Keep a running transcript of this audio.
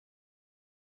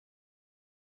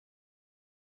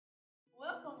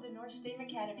the North STEAM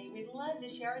Academy. We'd love to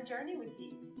share our journey with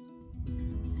you.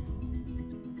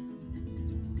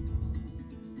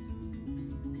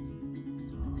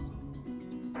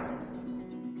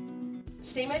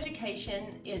 STEAM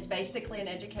education is basically an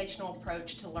educational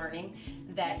approach to learning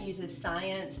that uses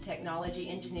science, technology,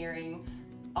 engineering,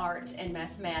 art, and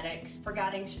mathematics for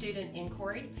guiding student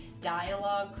inquiry,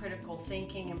 dialogue, critical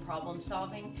thinking, and problem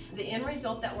solving. The end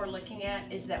result that we're looking at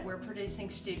is that we're producing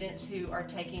students who are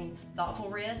taking thoughtful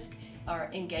risk,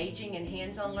 are engaging in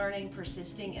hands-on learning,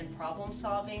 persisting in problem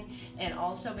solving, and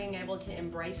also being able to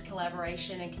embrace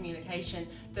collaboration and communication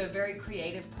through a very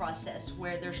creative process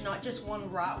where there's not just one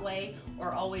right way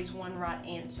or always one right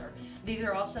answer. These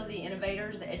are also the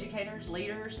innovators, the educators,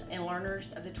 leaders, and learners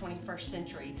of the 21st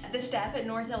century. The staff at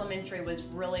North Elementary was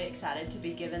really excited to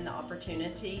be given the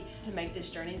opportunity to make this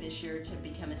journey this year to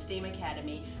become a STEAM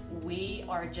Academy. We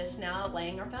are just now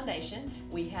laying our foundation.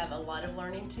 We have a lot of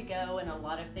learning to go and a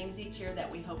lot of things each year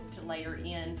that we hope to layer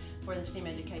in for the STEAM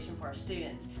education for our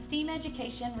students. STEAM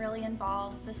education really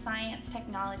involves the science,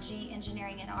 technology,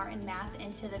 engineering, and art and math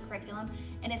into the curriculum,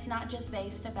 and it's not just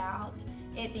based about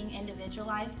it being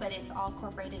individualized, but it's all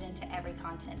incorporated into every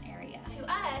content area.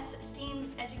 To us,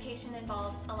 STEAM education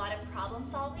involves a lot of problem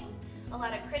solving, a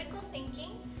lot of critical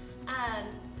thinking.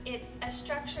 It's a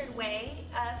structured way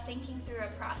of thinking through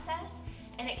a process,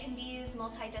 and it can be used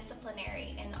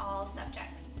multidisciplinary in all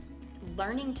subjects.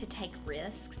 Learning to take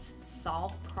risks,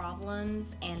 solve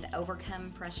problems, and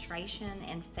overcome frustration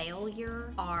and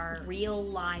failure are real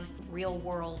life, real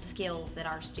world skills that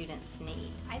our students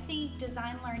need. I think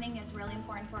design learning is really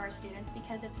important for our students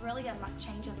because it's really a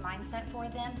change of mindset for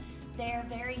them. They're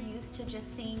very used to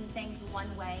just seeing things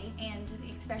one way, and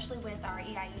especially with our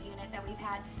EIE unit that we've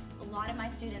had, a lot of my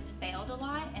students failed a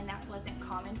lot, and that wasn't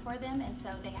common for them, and so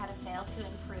they had to fail to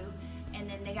improve. And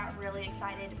then they got really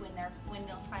excited when their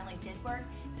windmills finally did work,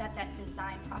 that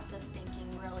design process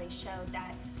thinking really showed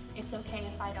that it's okay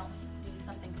if I don't do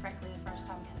something correctly the first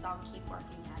time because I'll keep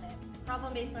working at it.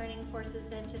 Problem-based learning forces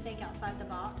them to think outside the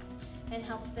box and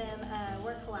helps them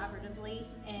work collaboratively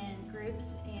in groups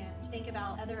and think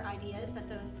about other ideas that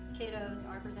those kiddos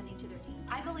are presenting to their team.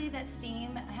 I believe that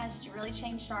STEAM has really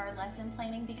changed our lesson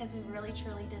planning because we really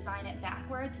truly design it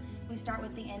backwards. We start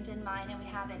with the end in mind and we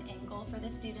have an end goal for the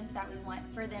students that we want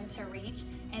for them to reach,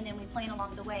 and then we plan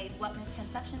along the way what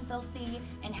misconceptions they'll see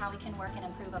and how we can work and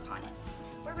improve upon it.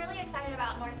 We're really excited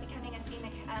about North becoming a STEAM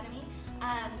Academy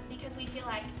because we feel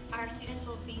like our students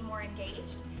will be more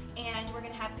engaged, and we're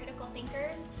going to have critical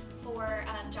thinkers for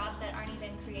jobs that aren't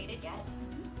even created yet.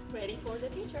 Ready for the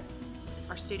future.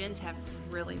 Our students have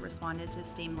really responded to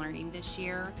STEAM learning this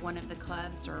year. One of the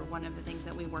clubs or one of the things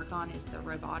that we work on is the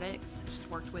robotics. I just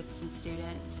worked with some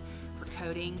students for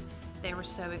coding. They were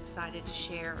so excited to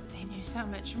share. They knew so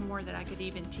much more that I could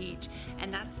even teach,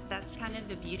 and that's kind of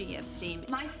the beauty of STEAM.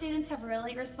 My students have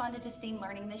really responded to STEAM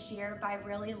learning this year by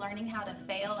really learning how to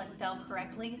fail and fail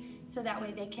correctly, so that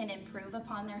way they can improve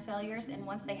upon their failures, and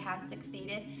once they have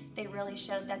succeeded, they really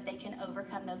showed that they can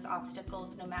overcome those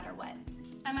obstacles no matter what.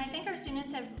 I think our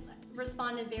students have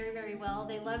responded very, very well.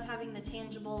 They love having the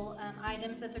tangible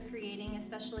items that they're creating,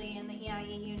 especially in the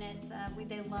EIE units.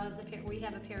 They love we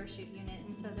have a parachute unit,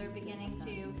 and so they're beginning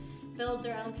to build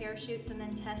their own parachutes and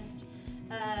then test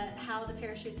how the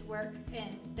parachutes work,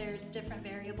 and there's different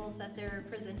variables that they're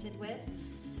presented with.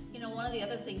 You know, one of the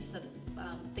other things that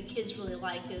the kids really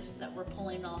like is that we're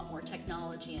pulling a lot more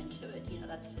technology into it. You know,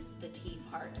 that's the T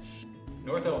part.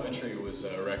 North Elementary was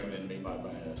recommended to me by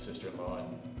my sister-in-law,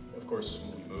 and of course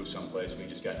when we moved someplace we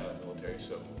just got out of the military,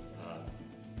 so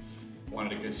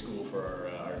wanted a good school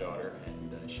for our daughter,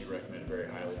 and she recommended very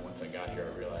highly. And once I got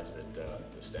here I realized that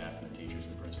the staff and the teachers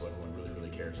and the principal, everyone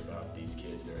really cares about these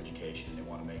kids, their education. They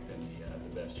want to make them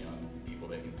the best young people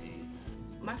they can be.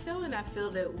 I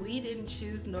feel that we didn't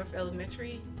choose North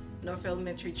Elementary. North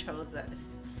Elementary chose us.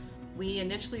 We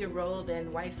initially enrolled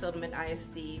in White Settlement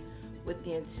ISD with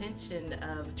the intention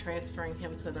of transferring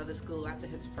him to another school after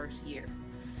his first year.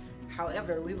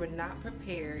 However, we were not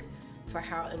prepared for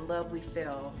how in love we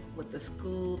fell with the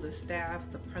school, the staff,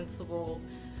 the principal,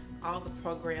 all the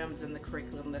programs and the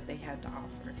curriculum that they had to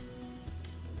offer.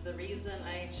 The reason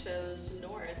I chose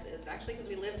North is actually because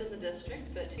we lived in the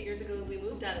district, but 2 years ago we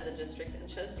moved out of the district and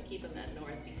chose to keep him at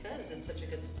North because it's such a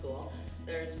good school.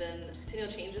 There's been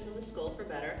continual changes in the school for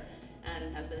better,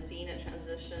 and have been seeing it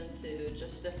transition to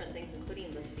just different things, including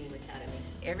the STEAM Academy.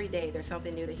 Every day there's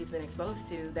something new that he's been exposed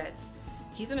to.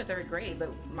 He's in the 3rd grade, but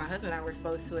my husband and I were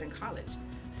exposed to it in college.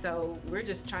 So we're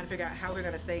just trying to figure out how we're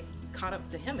going to stay caught up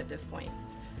to him at this point.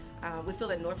 We feel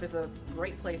that North is a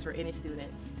great place for any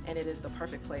student, and it is the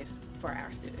perfect place for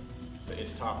our students.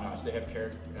 it's top notch. They have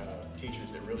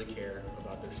teachers that really care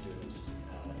about their students,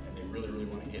 and they really, really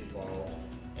want to get involved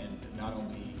and not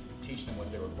only teach them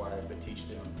what they're required, but teach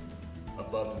them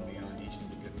above and beyond, teach them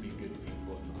to be good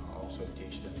people, and also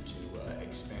teach them to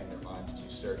expand their minds,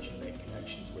 to search and make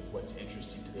connections with what's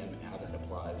interesting to them and how that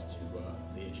applies to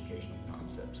the educational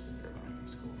concepts that they're learning in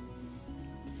school.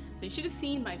 So you should have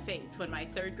seen my face when my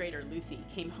third grader Lucy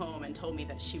came home and told me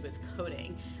that she was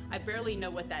coding. I barely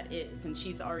know what that is, and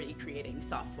she's already creating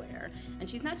software. And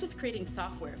she's not just creating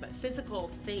software, but physical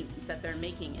things that they're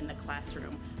making in the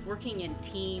classroom, working in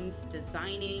teams,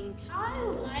 designing. I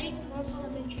like North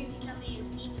Elementary becoming a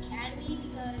STEAM Academy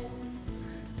because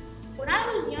when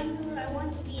I was younger, I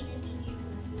wanted to be an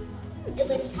engineer. It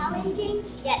was challenging,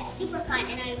 yet super fun,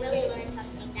 and I really learned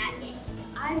something that day.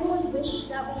 I've always wished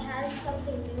that we had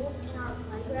something new in our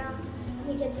playground, and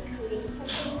we get to create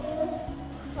something new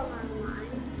from our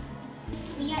minds.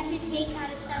 We got to take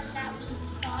out stuff that we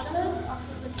thought of off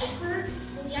of the paper,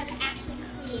 and we got to actually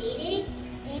create it,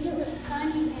 and it was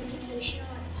fun and educational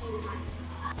at the same time.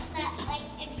 But like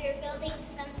if you're building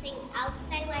something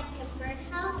outside, like a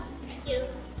birdhouse, you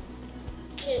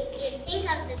think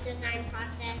of the design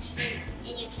process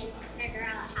and you can figure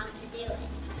out how to do it.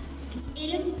 It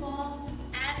involved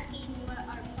asking what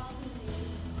our problem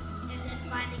is and then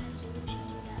finding a solution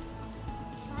to that problem.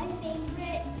 My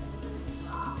favorite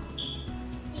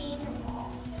STEAM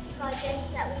project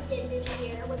that we did this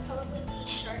year would probably be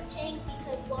Shark Tank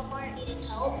because Walmart needed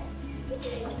help with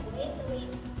their toys.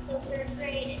 So third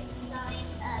grade designed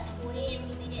a toy and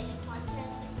we made it in a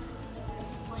contest and we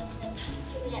were going to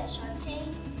give it at Shark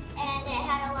Tank, and it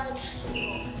had a lot of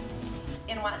STEAM.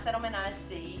 In White Settlement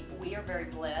ISD, we are very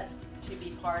blessed to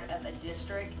be part of a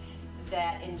district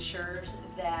that ensures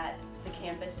that the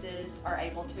campuses are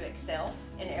able to excel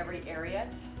in every area.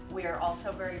 We are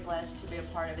also very blessed to be a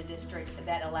part of a district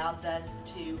that allows us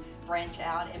to branch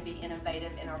out and be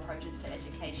innovative in our approaches to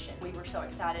education. We were so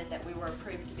excited that we were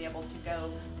approved to be able to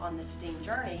go on the STEAM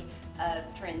journey of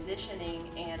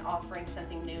transitioning and offering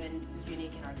something new and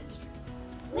unique in our